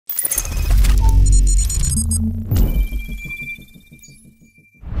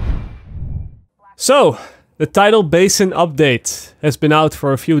So, the Tidal Basin update has been out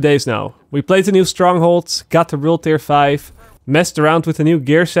for a few days now. We played the new strongholds, got the World Tier 5, messed around with the new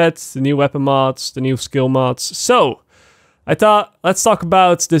gear sets, the new weapon mods, the new skill mods. So, I thought, let's talk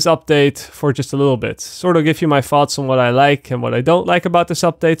about this update for just a little bit. Sort of give you my thoughts on what I like and what I don't like about this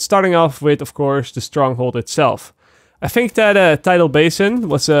update, starting off with, of course, the stronghold itself. I think that Tidal Basin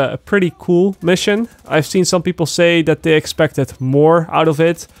was a pretty cool mission. I've seen some people say that they expected more out of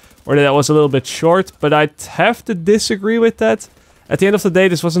it, or that it was a little bit short, but I'd have to disagree with that. At the end of the day,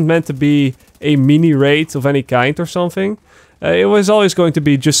 this wasn't meant to be a mini raid of any kind or something. It was always going to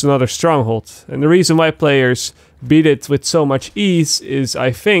be just another stronghold. And the reason why players beat it with so much ease is,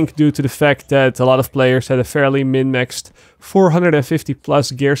 I think, due to the fact that a lot of players had a fairly min-maxed 450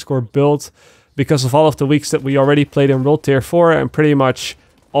 plus gear score build because of all of the weeks that we already played in World Tier 4 and pretty much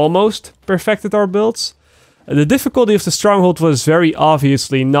almost perfected our builds. The difficulty of the stronghold was very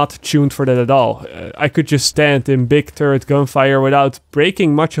obviously not tuned for that at all. I could just stand in big turret gunfire without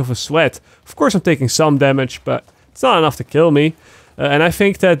breaking much of a sweat. Of course I'm taking some damage, but it's not enough to kill me. And I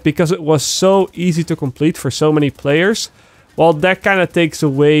think that because it was so easy to complete for so many players, well, that kind of takes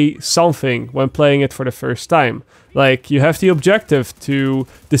away something when playing it for the first time. Like, you have the objective to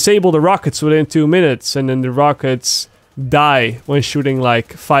disable the rockets within 2 minutes, and then the rockets die when shooting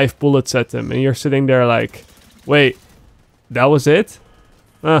like 5 bullets at them, and you're sitting there like, wait, that was it?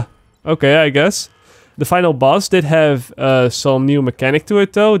 Okay, I guess. The final boss did have some new mechanic to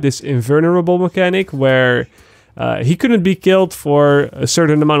it though, this invulnerable mechanic where he couldn't be killed for a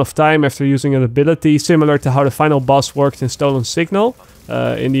certain amount of time after using an ability, similar to how the final boss worked in Stolen Signal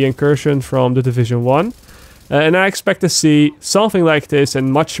in the incursion from the Division 1. And I expect to see something like this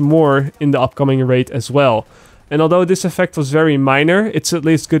and much more in the upcoming raid as well. And although this effect was very minor, it's at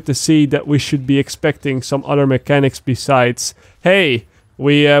least good to see that we should be expecting some other mechanics besides, hey,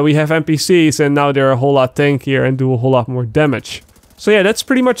 we have NPCs and now they're a whole lot tankier and do a whole lot more damage. So yeah, that's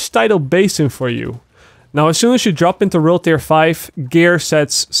pretty much Tidal Basin for you. Now, as soon as you drop into World Tier 5, gear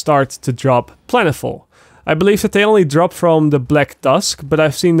sets start to drop plentiful. I believe that they only drop from the Black Tusk, but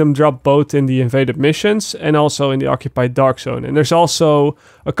I've seen them drop both in the invaded missions and also in the occupied dark zone. And there's also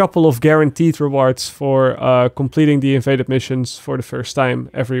a couple of guaranteed rewards for completing the invaded missions for the first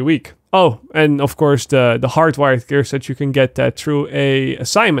time every week. Oh, and of course the hardwired gear set, you can get that through a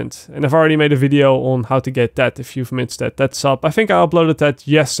assignment. And I've already made a video on how to get that if you've missed that. That's up. I think I uploaded that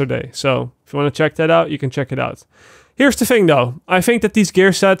yesterday. So if you want to check that out, you can check it out. Here's the thing though. I think that these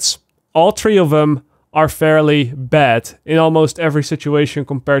gear sets, all 3 of them, are fairly bad in almost every situation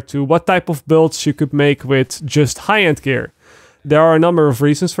compared to what type of builds you could make with just high-end gear. There are a number of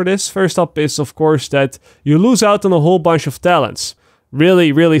reasons for this. First up is, of course, that you lose out on a whole bunch of talents.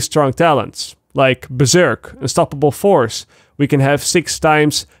 Really, really strong talents. Like Berserk, Unstoppable Force. We can have 6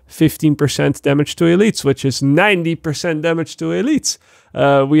 times 15% damage to elites, which is 90% damage to elites.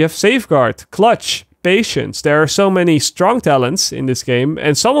 We have Safeguard, Clutch, Patience. There are so many strong talents in this game,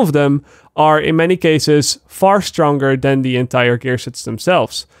 and some of them are in many cases far stronger than the entire gear sets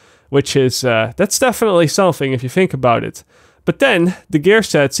themselves, which is that's definitely something if you think about it. But then the gear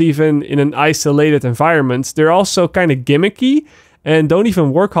sets, even in an isolated environment, they're also kind of gimmicky and don't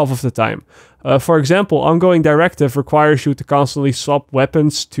even work half of the time. For example, Ongoing Directive requires you to constantly swap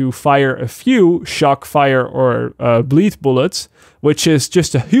weapons to fire a few shock, fire, or bleed bullets, which is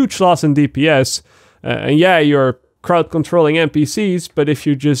just a huge loss in DPS. And yeah, you're crowd controlling NPCs, but if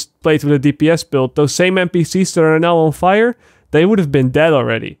you just played with a DPS build, those same NPCs that are now on fire, they would have been dead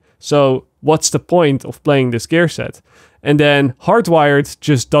already. So what's the point of playing this gear set? And then Hardwired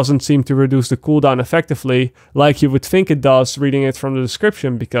just doesn't seem to reduce the cooldown effectively like you would think it does reading it from the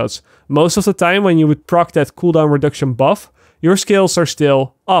description, because most of the time when you would proc that cooldown reduction buff, your skills are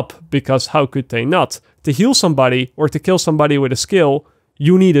still up, because how could they not? To heal somebody or to kill somebody with a skill,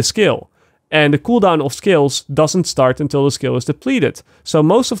 you need a skill. And the cooldown of skills doesn't start until the skill is depleted. So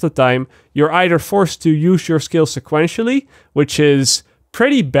most of the time, you're either forced to use your skills sequentially, which is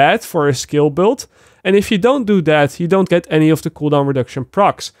pretty bad for a skill build. And if you don't do that, you don't get any of the cooldown reduction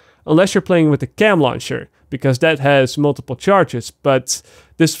procs. Unless you're playing with the cam launcher, because that has multiple charges. But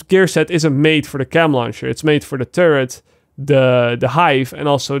this gear set isn't made for the cam launcher. It's made for the turret, the hive, and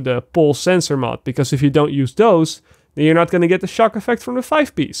also the pulse sensor mod. Because if you don't use those, then you're not going to get the shock effect from the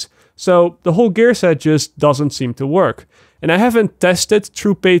 5-piece. So the whole gear set just doesn't seem to work. And I haven't tested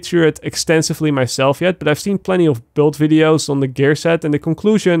True Patriot extensively myself yet, but I've seen plenty of build videos on the gear set, and the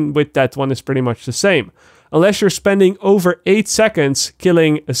conclusion with that one is pretty much the same. Unless you're spending over 8 seconds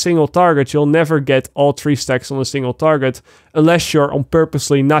killing a single target, you'll never get all 3 stacks on a single target, unless you're on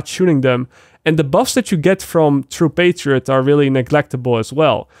purposely not shooting them And the buffs that you get from True Patriot are really neglectable as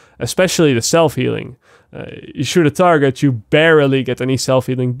well, especially the self-healing. You shoot a target, you barely get any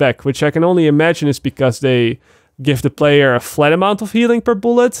self-healing back, which I can only imagine is because they give the player a flat amount of healing per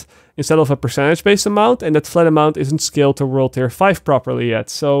bullet instead of a percentage-based amount, and that flat amount isn't scaled to World Tier 5 properly yet.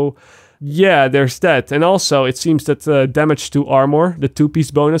 So yeah, there's that. And also, it seems that damage to armor, the 2-piece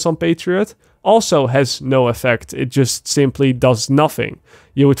bonus on Patriot, also has no effect. It just simply does nothing.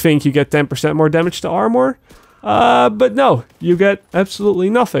 You would think you get 10% more damage to armor, but no, you get absolutely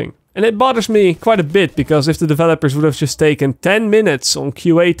nothing. And it bothers me quite a bit, because if the developers would have just taken 10 minutes on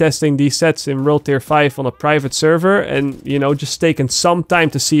QA testing these sets in World Tier 5 on a private server and, you know, just taken some time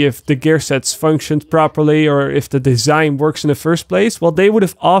to see if the gear sets functioned properly or if the design works in the first place, well, they would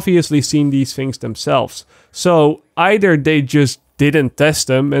have obviously seen these things themselves. So either they just didn't test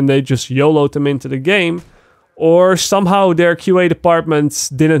them and they just YOLO'd them into the game, or somehow their QA department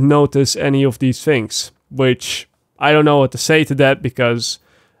didn't notice any of these things, which I don't know what to say to that, because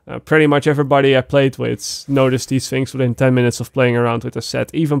pretty much everybody I played with noticed these things within 10 minutes of playing around with the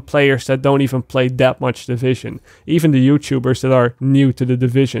set. Even players that don't even play that much Division. Even the YouTubers that are new to the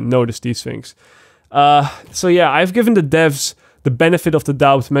Division notice these things. So yeah, I've given the devs the benefit of the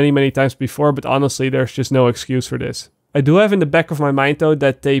doubt many times before, but honestly, there's just no excuse for this. I do have in the back of my mind, though,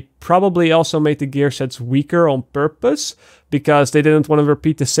 that they probably also made the gear sets weaker on purpose, because they didn't want to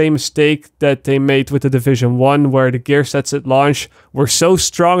repeat the same mistake that they made with the Division 1, where the gear sets at launch were so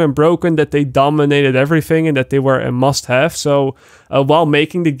strong and broken that they dominated everything and that they were a must-have. So while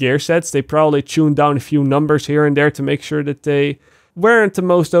making the gear sets, they probably tuned down a few numbers here and there to make sure that they weren't the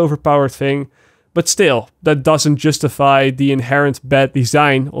most overpowered thing. But still, that doesn't justify the inherent bad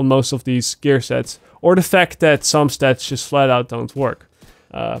design on most of these gear sets, or the fact that some stats just flat out don't work.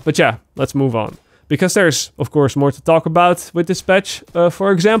 But yeah, let's move on. Because there's, of course, more to talk about with this patch.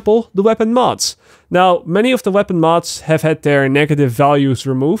 For example, the weapon mods. Now, many of the weapon mods have had their negative values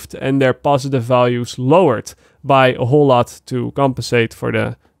removed and their positive values lowered by a whole lot to compensate for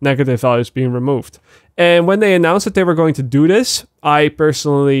the negative values being removed. And when they announced that they were going to do this, I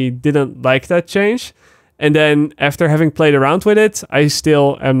personally didn't like that change. And then after having played around with it, I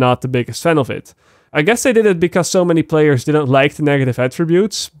still am not the biggest fan of it. I guess they did it because so many players didn't like the negative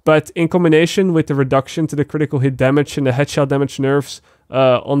attributes, but in combination with the reduction to the critical hit damage and the headshot damage nerfs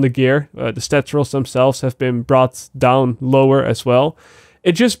on the gear, the stat rolls themselves have been brought down lower as well.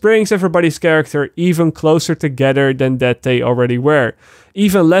 It just brings everybody's character even closer together than that they already were.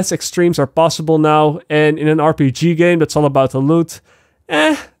 Even less extremes are possible now, and in an RPG game that's all about the loot,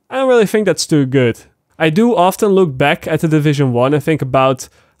 I don't really think that's too good. I do often look back at the Division 1 and think about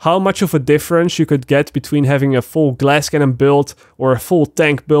how much of a difference you could get between having a full glass cannon build, or a full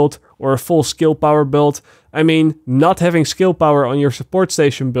tank build, or a full skill power build. I mean, not having skill power on your support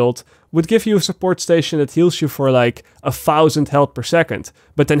station build would give you a support station that heals you for like 1,000 health per second.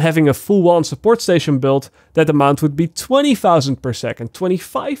 But then having a full on support station build, that amount would be 20,000 per second,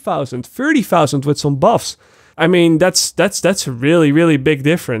 25,000, 30,000 with some buffs. I mean, that's a really big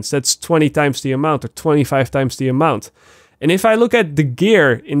difference. That's 20 times the amount, or 25 times the amount. And if I look at the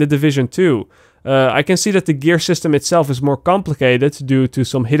gear in the Division 2, I can see that the gear system itself is more complicated due to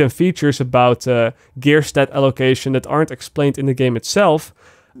some hidden features about gear stat allocation that aren't explained in the game itself.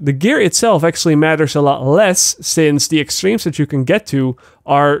 The gear itself actually matters a lot less, since the extremes that you can get to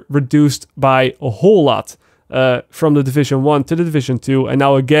are reduced by a whole lot from the Division 1 to the Division 2, and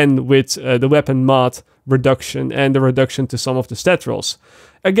now again with the weapon mod reduction and the reduction to some of the stat rolls.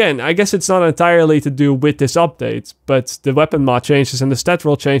 Again, I guess it's not entirely to do with this update, but the weapon mod changes and the stat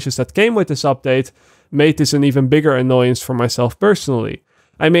roll changes that came with this update made this an even bigger annoyance for myself personally.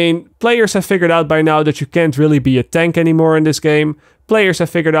 I mean, players have figured out by now that you can't really be a tank anymore in this game. Players have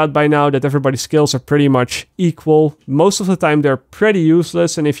figured out by now that everybody's skills are pretty much equal. Most of the time they're pretty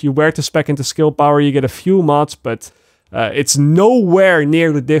useless, and if you were to spec into skill power, you get a few mods, but it's nowhere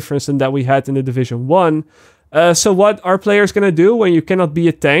near the difference than that we had in the Division 1. So what are players going to do when you cannot be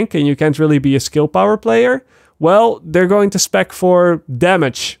a tank and you can't really be a skill power player? Well, they're going to spec for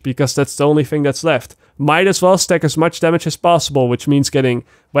damage, because that's the only thing that's left. Might as well stack as much damage as possible, which means getting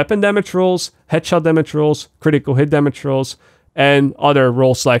weapon damage rolls, headshot damage rolls, critical hit damage rolls, and other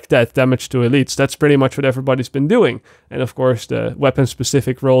rolls like that, damage to elites. That's pretty much what everybody's been doing. And of course, the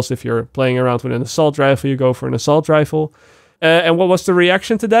weapon-specific rolls, if you're playing around with an assault rifle, you go for an assault rifle. And what was the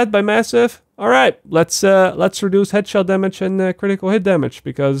reaction to that by Massive? All right, let's reduce headshot damage and critical hit damage,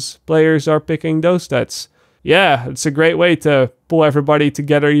 because players are picking those stats. Yeah, it's a great way to pull everybody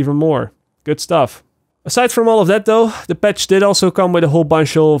together even more. Good stuff. Aside from all of that though, the patch did also come with a whole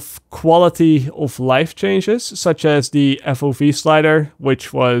bunch of quality of life changes, such as the FOV slider,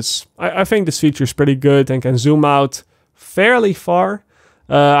 which was, I think this feature is pretty good and can zoom out fairly far.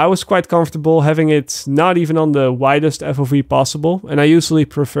 I was quite comfortable having it not even on the widest FOV possible, and I usually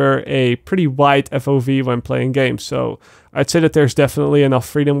prefer a pretty wide FOV when playing games, so I'd say that there's definitely enough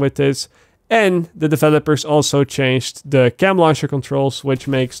freedom with this. And the developers also changed the cam launcher controls, which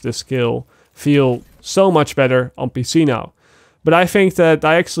makes the skill feel so much better on PC now. But I think that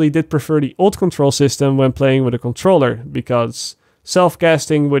I actually did prefer the old control system when playing with a controller, because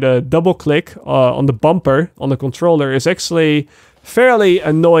self-casting with a double click on the bumper on the controller is actually fairly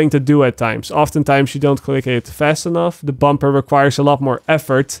annoying to do at times. Oftentimes you don't click it fast enough. The bumper requires a lot more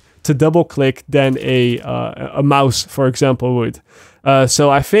effort to double click than a mouse, for example, would.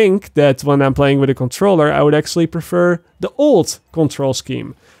 So I think that when I'm playing with a controller, I would actually prefer the old control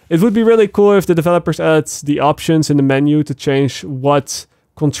scheme. It would be really cool if the developers add the options in the menu to change what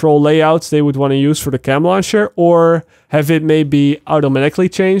control layouts they would want to use for the cam launcher, or have it maybe automatically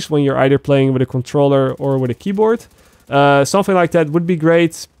changed when you're either playing with a controller or with a keyboard. Something like that would be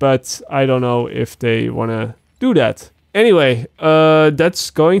great, but I don't know if they want to do that. Anyway,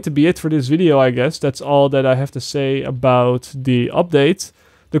 that's going to be it for this video, I guess. That's all that I have to say about the update.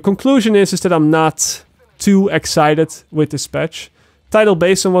 The conclusion is that I'm not too excited with this patch. Tidal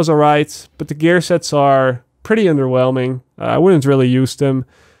Basin was alright, but the gear sets are pretty underwhelming. I wouldn't really use them.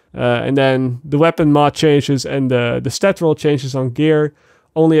 And then the weapon mod changes and the stat roll changes on gear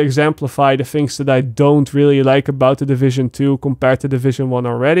only exemplify the things that I don't really like about the Division 2 compared to Division 1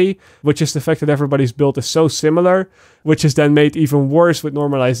 already, which is the fact that everybody's build is so similar, which is then made even worse with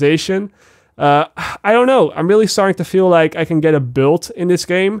normalization. I don't know, I'm really starting to feel like I can get a build in this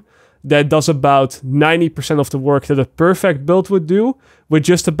game that does about 90% of the work that a perfect build would do with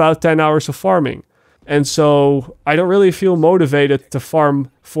just about 10 hours of farming. And so I don't really feel motivated to farm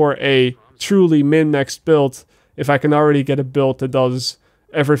for a truly min-maxed build if I can already get a build that does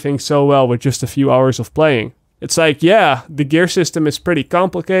everything so well with just a few hours of playing. It's like, yeah, the gear system is pretty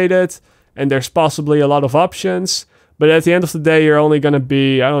complicated and there's possibly a lot of options, but at the end of the day you're only gonna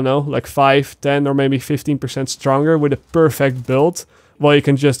be, I don't know, like 5, 10 or maybe 15% stronger with a perfect build, while you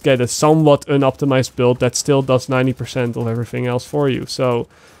can just get a somewhat unoptimized build that still does 90% of everything else for you. So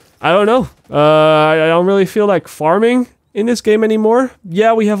I don't know, I don't really feel like farming in this game anymore.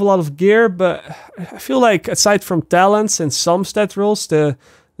 Yeah, we have a lot of gear, but I feel like aside from talents and some stat rolls, the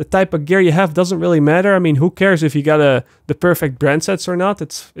type of gear you have doesn't really matter. I mean, who cares if you got the perfect brand sets or not?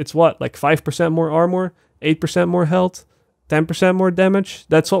 It's what, like 5% more armor, 8% more health, 10% more damage.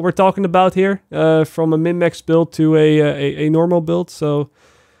 That's what we're talking about here, from a min-max build to a normal build. So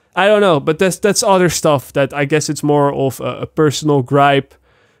I don't know, but that's other stuff that I guess it's more of a personal gripe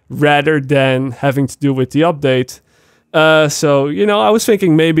rather than having to do with the update. So, you know, I was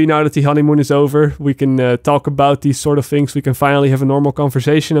thinking maybe now that the honeymoon is over, we can talk about these sort of things. We can finally have a normal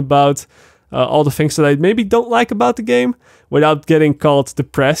conversation about all the things that I maybe don't like about the game without getting called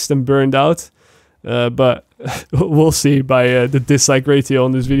depressed and burned out. But we'll see by the dislike ratio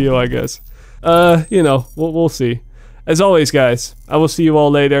on this video, I guess. You know, we'll see. As always, guys, I will see you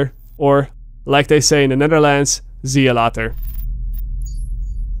all later. Or, like they say in the Netherlands, zie je later.